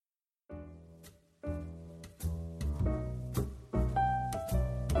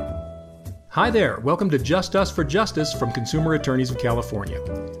Hi there. Welcome to Just Us for Justice from Consumer Attorneys of California.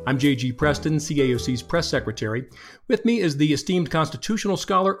 I'm J.G. Preston, CAOC's press secretary. With me is the esteemed constitutional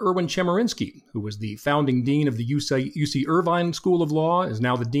scholar Erwin Chemerinsky, who was the founding dean of the UC Irvine School of Law, is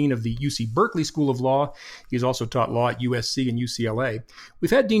now the dean of the UC Berkeley School of Law. He's also taught law at USC and UCLA.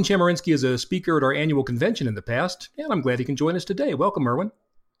 We've had Dean Chemerinsky as a speaker at our annual convention in the past, and I'm glad he can join us today. Welcome, Erwin.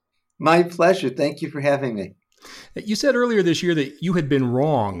 My pleasure. Thank you for having me. You said earlier this year that you had been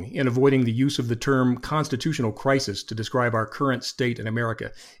wrong in avoiding the use of the term constitutional crisis to describe our current state in America.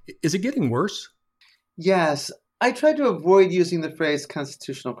 Is it getting worse? Yes, I tried to avoid using the phrase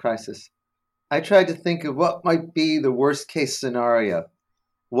constitutional crisis. I tried to think of what might be the worst case scenario.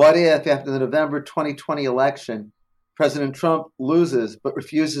 What if, after the November 2020 election, President Trump loses but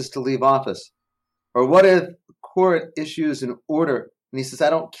refuses to leave office? Or what if the court issues an order and he says, I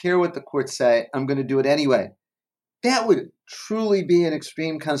don't care what the courts say, I'm going to do it anyway? That would truly be an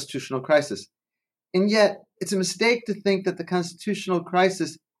extreme constitutional crisis. And yet, it's a mistake to think that the constitutional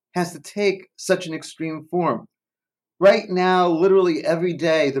crisis has to take such an extreme form. Right now, literally every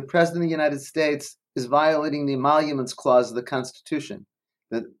day, the President of the United States is violating the emoluments clause of the Constitution,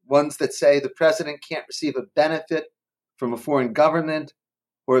 the ones that say the President can't receive a benefit from a foreign government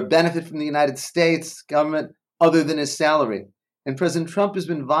or a benefit from the United States government other than his salary. And President Trump has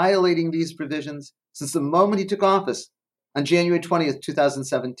been violating these provisions since the moment he took office on January 20th,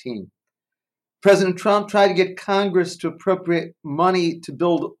 2017. President Trump tried to get Congress to appropriate money to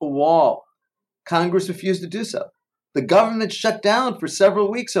build a wall. Congress refused to do so. The government shut down for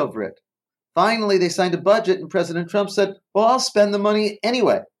several weeks over it. Finally, they signed a budget, and President Trump said, well, I'll spend the money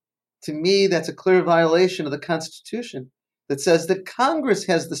anyway. To me, that's a clear violation of the Constitution that says that Congress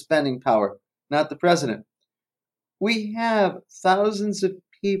has the spending power, not the president. We have thousands of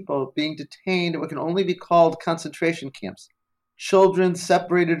people being detained in what can only be called concentration camps, children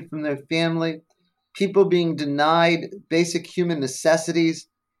separated from their family, people being denied basic human necessities,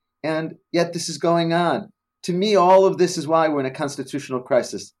 and yet this is going on. To me, all of this is why we're in a constitutional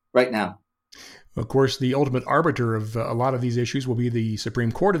crisis right now. Of course, the ultimate arbiter of a lot of these issues will be the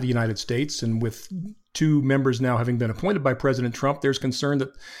Supreme Court of the United States. And with two members now having been appointed by President Trump, there's concern that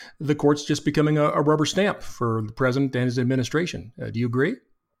the court's just becoming a rubber stamp for the president and his administration. Do you agree?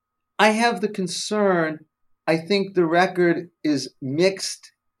 I have the concern. I think the record is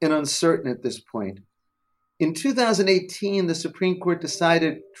mixed and uncertain at this point. In 2018, the Supreme Court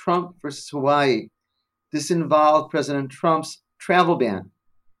decided Trump versus Hawaii. This involved President Trump's travel ban.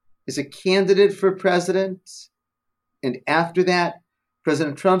 As a candidate for president, and after that,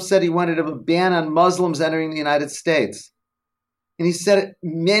 President Trump said he wanted a ban on Muslims entering the United States. And he said it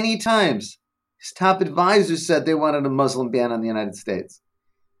many times. His top advisors said they wanted a Muslim ban on the United States.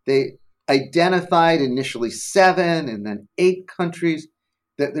 They identified initially 7 and then 8 countries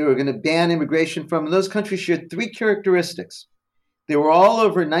that they were going to ban immigration from. And those countries shared 3 characteristics. They were all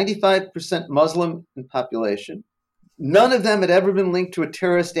over 95% Muslim in population. None of them had ever been linked to a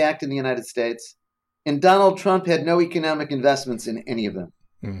terrorist act in the United States. And Donald Trump had no economic investments in any of them.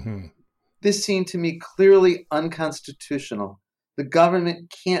 Mm-hmm. This seemed to me clearly unconstitutional. The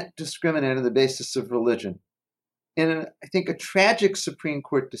government can't discriminate on the basis of religion. In, I think, a tragic Supreme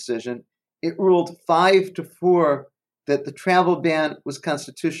Court decision, it ruled 5-4 that the travel ban was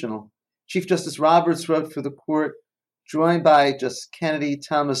constitutional. Chief Justice Roberts wrote for the court, joined by Justice Kennedy,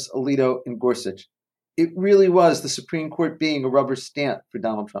 Thomas, Alito, and Gorsuch. It really was the Supreme Court being a rubber stamp for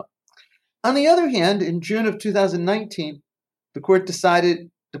Donald Trump. On the other hand, in June of 2019, the court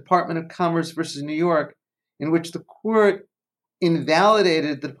decided Department of Commerce versus New York, in which the court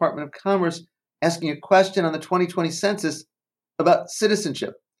invalidated the Department of Commerce asking a question on the 2020 census about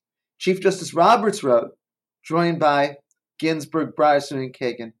citizenship. Chief Justice Roberts wrote, joined by Ginsburg, Brierson, and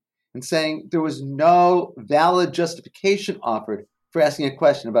Kagan, and saying there was no valid justification offered for asking a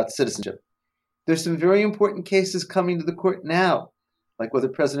question about citizenship. There's some very important cases coming to the court now, like whether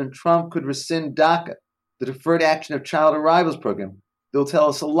President Trump could rescind DACA, the Deferred Action of Child Arrivals program. They'll tell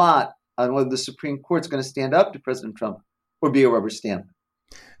us a lot on whether the Supreme Court's going to stand up to President Trump or be a rubber stamp.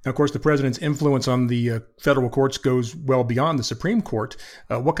 Now, of course, the president's influence on the federal courts goes well beyond the Supreme Court.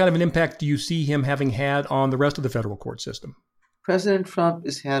 What kind of an impact do you see him having had on the rest of the federal court system? President Trump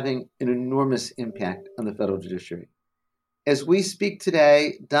is having an enormous impact on the federal judiciary. As we speak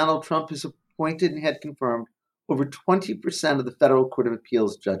today, Donald Trump has appointed and had confirmed over 20% of the Federal Court of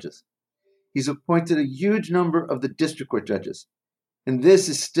Appeals judges. He's appointed a huge number of the district court judges. And this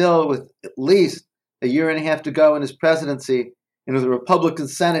is still with at least a year and a half to go in his presidency and with a Republican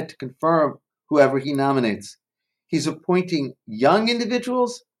Senate to confirm whoever he nominates. He's appointing young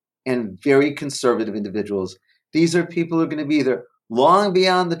individuals and very conservative individuals. These are people who are going to be either long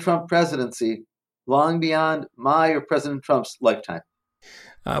beyond the Trump presidency, long beyond my or President Trump's lifetime.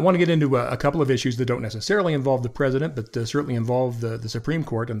 I want to get into a couple of issues that don't necessarily involve the president, but certainly involve the Supreme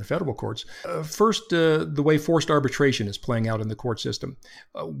Court and the federal courts. First, the way forced arbitration is playing out in the court system.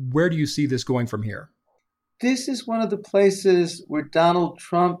 Where do you see this going from here? This is one of the places where Donald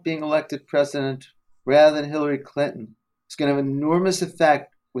Trump being elected president rather than Hillary Clinton is going to have an enormous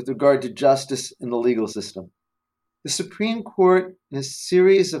effect with regard to justice in the legal system. The Supreme Court, in a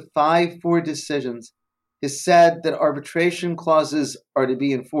series of 5-4 decisions, has said that arbitration clauses are to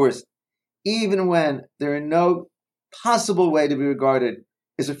be enforced, even when there are no possible way to be regarded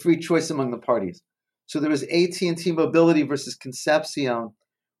as a free choice among the parties. So there was AT&T Mobility versus Concepcion,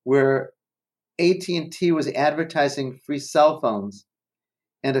 where AT&T was advertising free cell phones,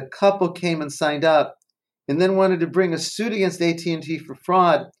 and a couple came and signed up and then wanted to bring a suit against AT&T for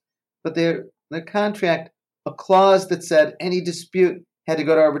fraud, but their contract, a clause that said any dispute had to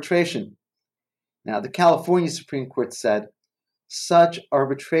go to arbitration. Now, the California Supreme Court said such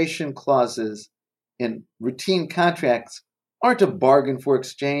arbitration clauses in routine contracts aren't a bargain for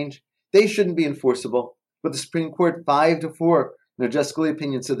exchange. They shouldn't be enforceable. But the Supreme Court, 5-4, in their Justice Scalia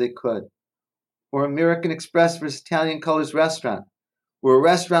opinion, said they could. Or American Express versus Italian Colors Restaurant, where a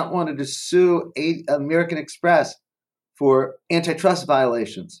restaurant wanted to sue American Express for antitrust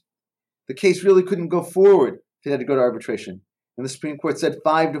violations. The case really couldn't go forward if it had to go to arbitration. And the Supreme Court said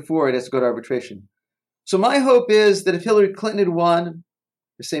 5-4, it has to go to arbitration. So my hope is that if Hillary Clinton had won,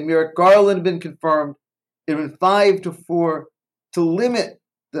 or say Merrick Garland had been confirmed, it would have been 5-4 to limit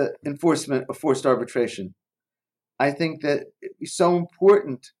the enforcement of forced arbitration. I think that it'd be so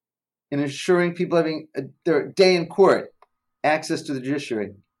important in ensuring people having their day in court, access to the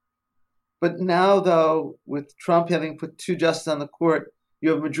judiciary. But now, though, with Trump having put 2 justices on the court, you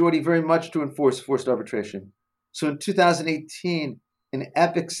have a majority very much to enforce forced arbitration. So in 2018, in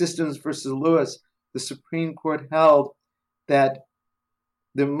Epic Systems versus Lewis, the Supreme Court held that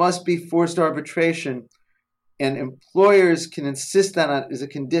there must be forced arbitration, and employers can insist on it as a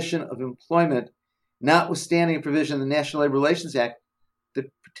condition of employment, notwithstanding a provision of the National Labor Relations Act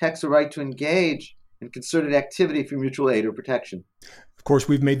that protects the right to engage in concerted activity for mutual aid or protection. Of course,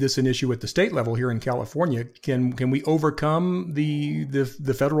 we've made this an issue at the state level here in California. Can we overcome the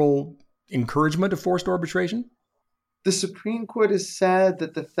federal encouragement of forced arbitration? The Supreme Court has said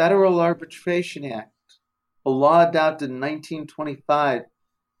that the Federal Arbitration Act, a law adopted in 1925,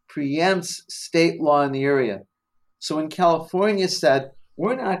 preempts state law in the area. So when California said,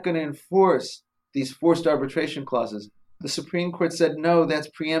 we're not going to enforce these forced arbitration clauses, the Supreme Court said, no, that's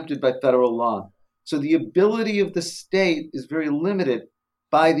preempted by federal law. So the ability of the state is very limited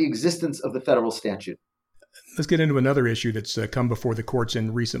by the existence of the federal statute. Let's get into another issue that's come before the courts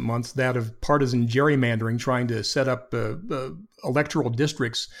in recent months, that of partisan gerrymandering, trying to set up electoral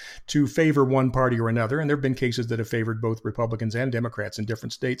districts to favor one party or another. And there have been cases that have favored both Republicans and Democrats in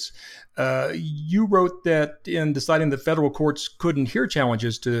different states. You wrote that in deciding that federal courts couldn't hear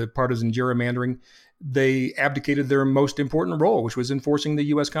challenges to partisan gerrymandering, they abdicated their most important role, which was enforcing the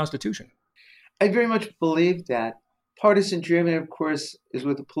U.S. Constitution. I very much believe that. Partisan gerrymandering, of course, is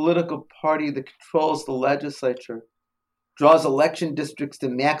with a political party that controls the legislature, draws election districts to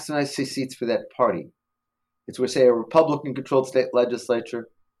maximize seats for that party. It's where, say, a Republican-controlled state legislature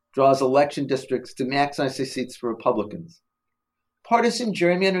draws election districts to maximize seats for Republicans. Partisan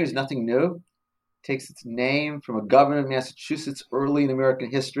gerrymandering is nothing new. It takes its name from a governor of Massachusetts early in American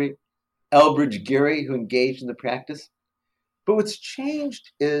history, Elbridge Gerry, who engaged in the practice. But what's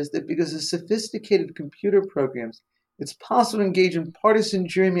changed is that because of sophisticated computer programs, it's possible to engage in partisan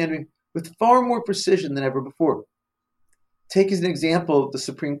gerrymandering with far more precision than ever before. Take as an example the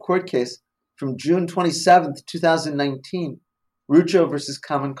Supreme Court case from June 27th, 2019, Rucho versus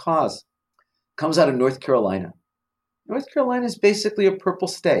Common Cause. Comes out of North Carolina. North Carolina is basically a purple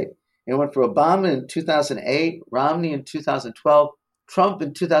state. It went for Obama in 2008, Romney in 2012, Trump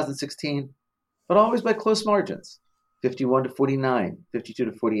in 2016, but always by close margins, 51-49,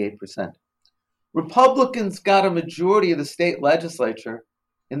 52-48%. Republicans got a majority of the state legislature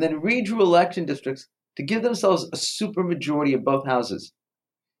and then redrew election districts to give themselves a supermajority of both houses.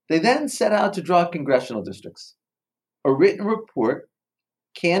 They then set out to draw congressional districts. A written report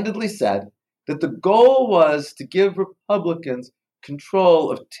candidly said that the goal was to give Republicans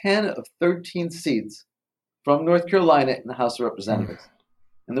control of 10 of 13 seats from North Carolina in the House of Representatives.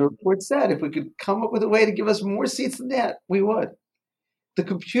 And the report said if we could come up with a way to give us more seats than that, we would. The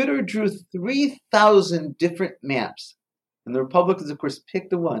computer drew 3,000 different maps, and the Republicans, of course, picked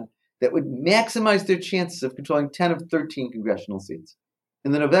the one that would maximize their chances of controlling 10 of 13 congressional seats.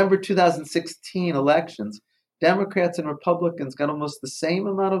 In the November 2016 elections, Democrats and Republicans got almost the same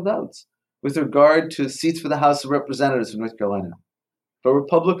amount of votes with regard to seats for the House of Representatives in North Carolina. But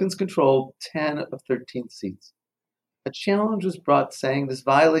Republicans controlled 10 of 13 seats. A challenge was brought saying this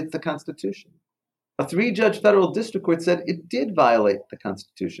violates the Constitution. A 3-judge federal district court said it did violate the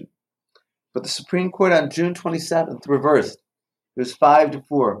Constitution. But the Supreme Court on June 27th reversed. It was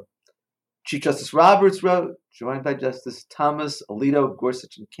 5-4. Chief Justice Roberts wrote, joined by Justice Thomas, Alito,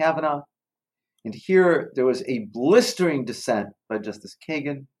 Gorsuch, and Kavanaugh. And here there was a blistering dissent by Justice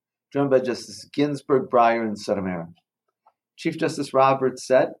Kagan, joined by Justice Ginsburg, Breyer, and Sotomayor. Chief Justice Roberts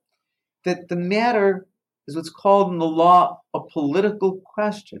said that the matter is what's called in the law a political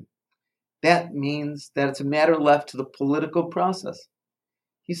question. That means that it's a matter left to the political process.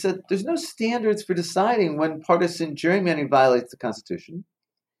 He said there's no standards for deciding when partisan gerrymandering violates the Constitution.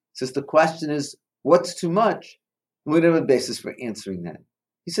 Since the question is, what's too much? We don't have a basis for answering that.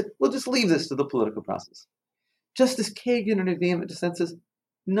 He said, we'll just leave this to the political process. Justice Kagan, in a vehement dissent, says,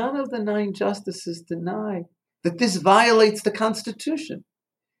 none of the 9 justices deny that this violates the Constitution.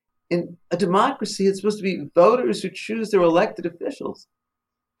 In a democracy, it's supposed to be voters who choose their elected officials.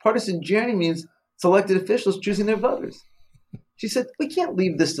 Partisan gerrymandering means it's elected officials choosing their voters. She said, we can't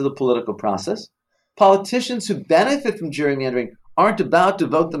leave this to the political process. Politicians who benefit from gerrymandering aren't about to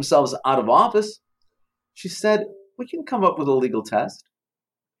vote themselves out of office. She said, we can come up with a legal test.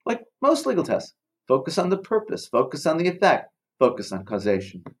 Like most legal tests, focus on the purpose, focus on the effect, focus on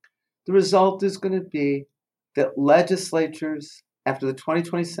causation. The result is going to be that legislatures, after the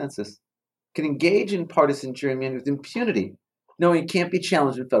 2020 census, can engage in partisan gerrymandering with impunity, knowing it can't be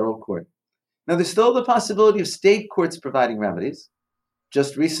challenged in federal court. Now, there's still the possibility of state courts providing remedies.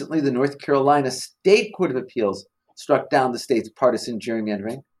 Just recently, the North Carolina State Court of Appeals struck down the state's partisan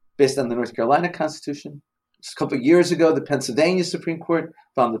gerrymandering based on the North Carolina Constitution. Just a couple of years ago, the Pennsylvania Supreme Court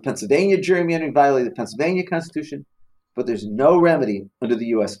found the Pennsylvania gerrymandering violated the Pennsylvania Constitution, but there's no remedy under the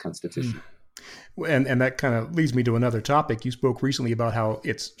U.S. Constitution. And that kind of leads me to another topic. You spoke recently about how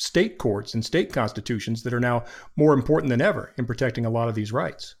it's state courts and state constitutions that are now more important than ever in protecting a lot of these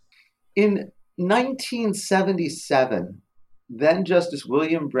rights. In 1977, then Justice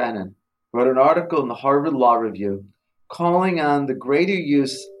William Brennan wrote an article in the Harvard Law Review calling on the greater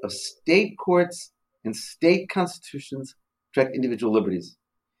use of state courts and state constitutions to protect individual liberties.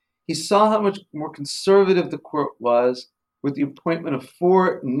 He saw how much more conservative the court was with the appointment of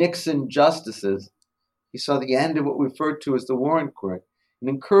 4 Nixon justices. He saw the end of what we referred to as the Warren Court and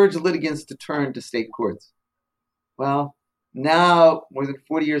encouraged litigants to turn to state courts. Well, now, more than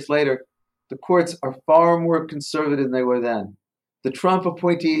 40 years later, the courts are far more conservative than they were then. The Trump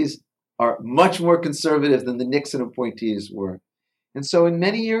appointees are much more conservative than the Nixon appointees were. And so in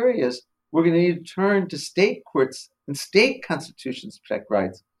many areas, we're going to need to turn to state courts and state constitutions to protect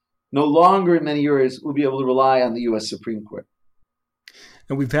rights. No longer in many areas will we be able to rely on the U.S. Supreme Court.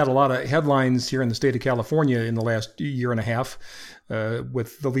 And we've had a lot of headlines here in the state of California in the last year and a half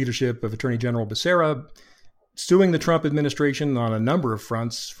with the leadership of Attorney General Becerra suing the Trump administration on a number of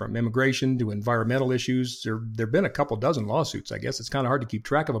fronts, from immigration to environmental issues. There have been a couple dozen lawsuits, I guess. It's kind of hard to keep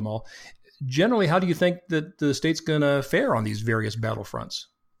track of them all. Generally, how do you think that the state's going to fare on these various battlefronts?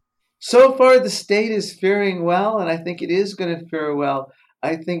 So far, the state is faring well, and I think it is going to fare well.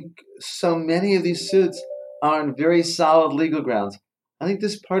 I think so many of these suits are on very solid legal grounds. I think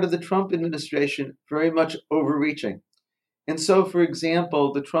this part of the Trump administration very much overreaching. And so, for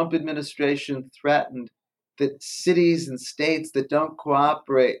example, the Trump administration threatened that cities and states that don't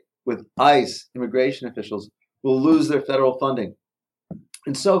cooperate with ICE immigration officials will lose their federal funding.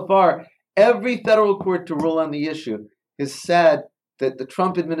 And so far, every federal court to rule on the issue has said that the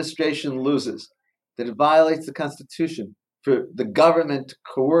Trump administration loses, that it violates the Constitution for the government to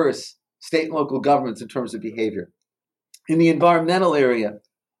coerce state and local governments in terms of behavior. In the environmental area,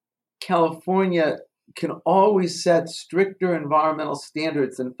 California can always set stricter environmental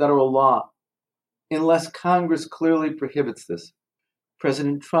standards than federal law unless Congress clearly prohibits this.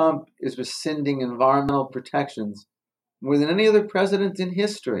 President Trump is rescinding environmental protections more than any other president in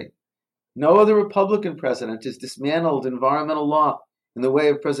history. No other Republican president has dismantled environmental law in the way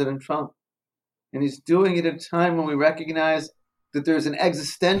of President Trump. And he's doing it at a time when we recognize that there's an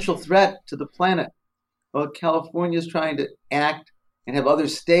existential threat to the planet. Well, California is trying to act and have other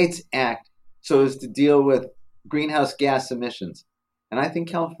states act so as to deal with greenhouse gas emissions. And I think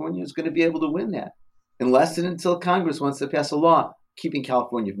California is going to be able to win that, unless and until Congress wants to pass a law keeping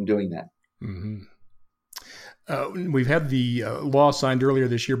California from doing that. Mm-hmm. We've had the law signed earlier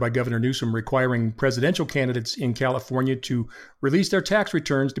this year by Governor Newsom requiring presidential candidates in California to release their tax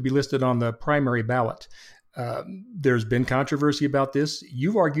returns to be listed on the primary ballot. There's been controversy about this.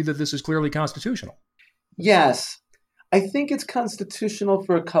 You've argued that this is clearly constitutional. Yes, I think it's constitutional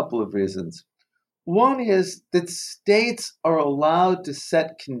for a couple of reasons. One is that states are allowed to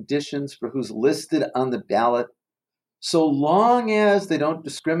set conditions for who's listed on the ballot so long as they don't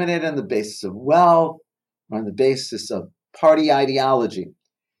discriminate on the basis of wealth or on the basis of party ideology.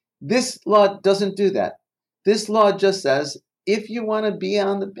 This law doesn't do that. This law just says if you want to be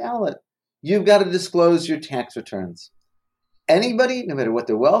on the ballot, you've got to disclose your tax returns. Anybody, no matter what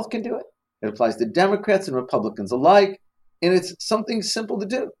their wealth, can do it. It applies to Democrats and Republicans alike, and it's something simple to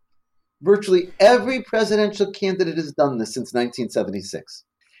do. Virtually every presidential candidate has done this since 1976.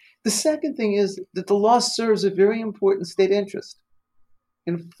 The second thing is that the law serves a very important state interest: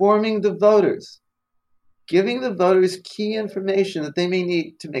 informing the voters, giving the voters key information that they may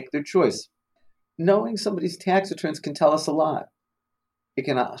need to make their choice. Knowing somebody's tax returns can tell us a lot. It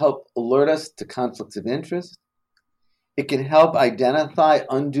can help alert us to conflicts of interest. It can help identify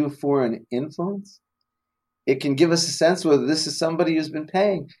undue foreign influence. It can give us a sense whether this is somebody who's been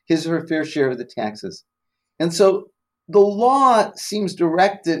paying his or her fair share of the taxes. And so the law seems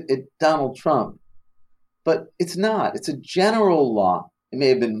directed at Donald Trump, but it's not. It's a general law. It may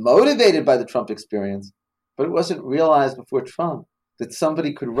have been motivated by the Trump experience, but it wasn't realized before Trump that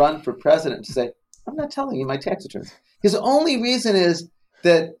somebody could run for president to say, I'm not telling you my tax returns. His only reason is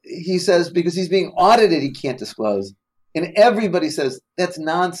that he says because he's being audited, he can't disclose. And everybody says, that's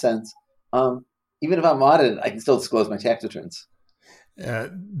nonsense. Even if I'm audited, I can still disclose my tax returns. I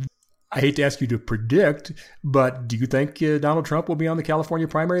hate to ask you to predict, but do you think Donald Trump will be on the California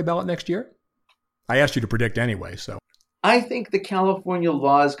primary ballot next year? I asked you to predict anyway, so. I think the California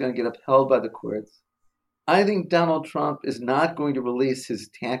law is going to get upheld by the courts. I think Donald Trump is not going to release his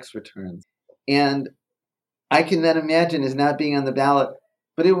tax returns. And I can then imagine his not being on the ballot,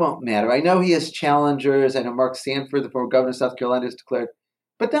 but it won't matter. I know he has challengers. I know Mark Sanford, the former governor of South Carolina, has declared.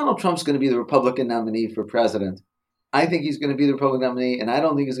 But Donald Trump's going to be the Republican nominee for president. I think he's going to be the Republican nominee, and I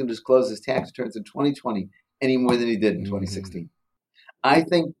don't think he's going to disclose his tax returns in 2020 any more than he did in 2016. I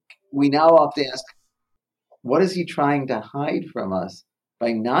think we now have to ask, what is he trying to hide from us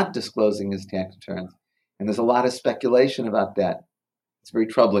by not disclosing his tax returns? And there's a lot of speculation about that. It's very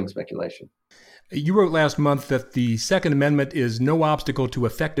troubling speculation. You wrote last month that the Second Amendment is no obstacle to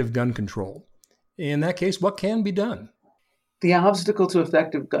effective gun control. In that case, what can be done? The obstacle to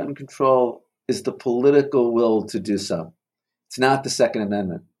effective gun control is the political will to do so. It's not the Second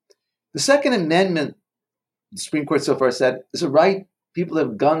Amendment. The Second Amendment, the Supreme Court so far said, is a right people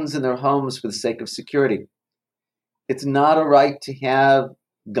have guns in their homes for the sake of security. It's not a right to have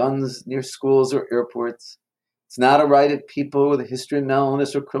guns near schools or airports. It's not a right of people with a history of mental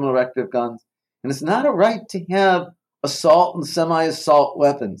illness or criminal record of guns. And it's not a right to have assault and semi-assault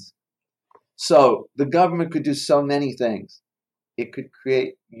weapons. So the government could do so many things. It could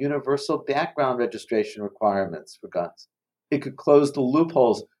create universal background registration requirements for guns. It could close the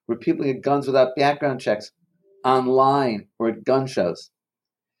loopholes where people get guns without background checks online or at gun shows.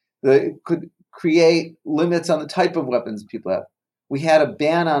 It could create limits on the type of weapons people have. We had a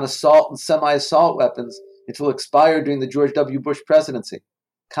ban on assault and semi-assault weapons until it expired during the George W. Bush presidency.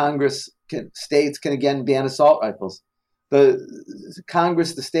 States can again ban assault rifles. The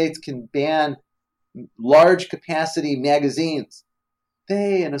states can ban large capacity magazines.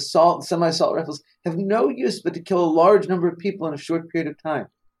 They and assault and semi-assault rifles have no use but to kill a large number of people in a short period of time.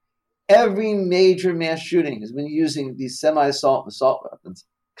 Every major mass shooting has been using these semi-assault and assault weapons.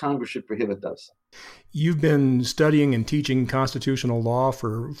 Congress should prohibit those. You've been studying and teaching constitutional law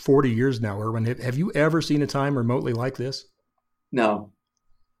for 40 years now, Erwin. Have you ever seen a time remotely like this? No.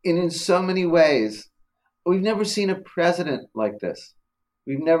 And in so many ways, we've never seen a president like this.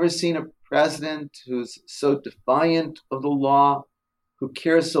 We've never seen a president who's so defiant of the law, who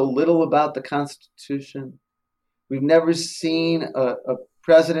cares so little about the Constitution. We've never seen a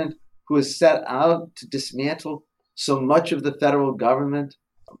president who has set out to dismantle so much of the federal government.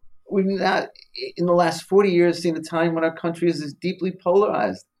 We've not, in the last 40 years, seen a time when our country is as deeply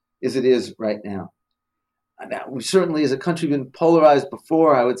polarized as it is right now. Now, we certainly, as a country, been polarized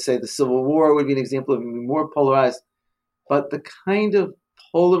before. I would say the Civil War would be an example of being more polarized. But the kind of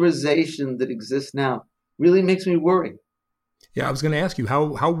polarization that exists now really makes me worry. Yeah, I was going to ask you,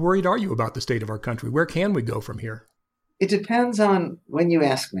 how worried are you about the state of our country? Where can we go from here? It depends on when you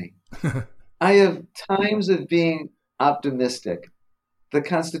ask me. I have times of being optimistic. The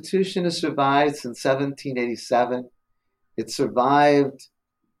Constitution has survived since 1787. It survived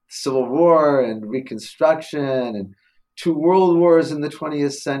Civil War and Reconstruction and 2 world wars in the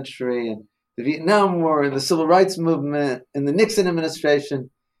 20th century and the Vietnam War and the Civil Rights Movement and the Nixon administration.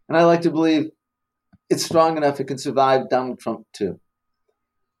 And I like to believe it's strong enough it can survive Donald Trump too.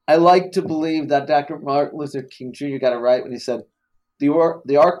 I like to believe that Dr. Martin Luther King Jr. got it right when he said, the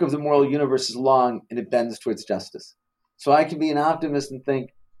arc of the moral universe is long and it bends towards justice. So I can be an optimist and think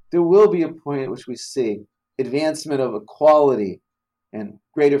there will be a point at which we see advancement of equality and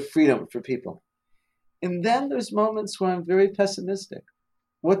greater freedom for people. And then there's moments where I'm very pessimistic.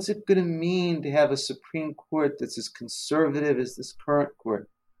 What's it going to mean to have a Supreme Court that's as conservative as this current court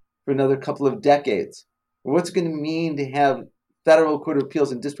for another couple of decades? Or what's it going to mean to have Federal Court of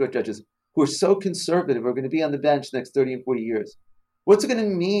Appeals and district judges who are so conservative are going to be on the bench the next 30 and 40 years? What's it going to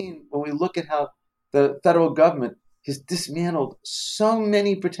mean when we look at how the federal government has dismantled so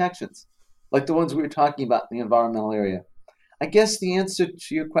many protections, like the ones we were talking about in the environmental area? I guess the answer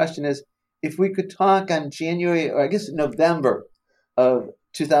to your question is, if we could talk on November of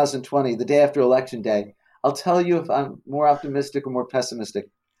 2020, the day after Election Day, I'll tell you if I'm more optimistic or more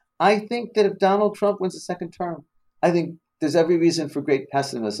pessimistic. I think that if Donald Trump wins a second term, I think there's every reason for great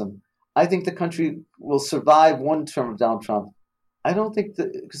pessimism. I think the country will survive one term of Donald Trump. I don't think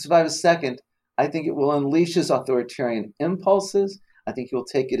that it could survive a second. I think it will unleash his authoritarian impulses. I think he'll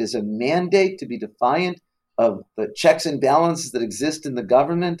take it as a mandate to be defiant of the checks and balances that exist in the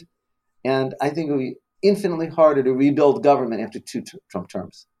government. And I think it will be infinitely harder to rebuild government after two Trump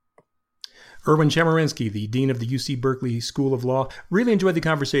terms. Erwin Chemerinsky, the Dean of the UC Berkeley School of Law. Really enjoyed the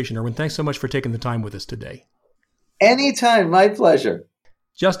conversation, Erwin. Thanks so much for taking the time with us today. Anytime, my pleasure.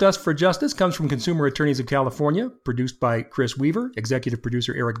 Just Us for Justice comes from Consumer Attorneys of California, produced by Chris Weaver, executive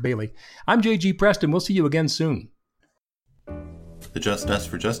producer Eric Bailey. I'm J.G. Preston. We'll see you again soon. The Just Us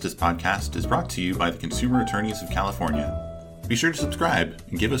for Justice podcast is brought to you by the Consumer Attorneys of California. Be sure to subscribe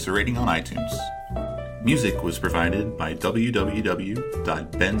and give us a rating on iTunes. Music was provided by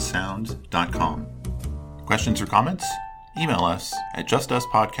www.bensound.com. Questions or comments? Email us at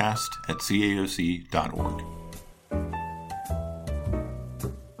justuspodcast@caoc.org.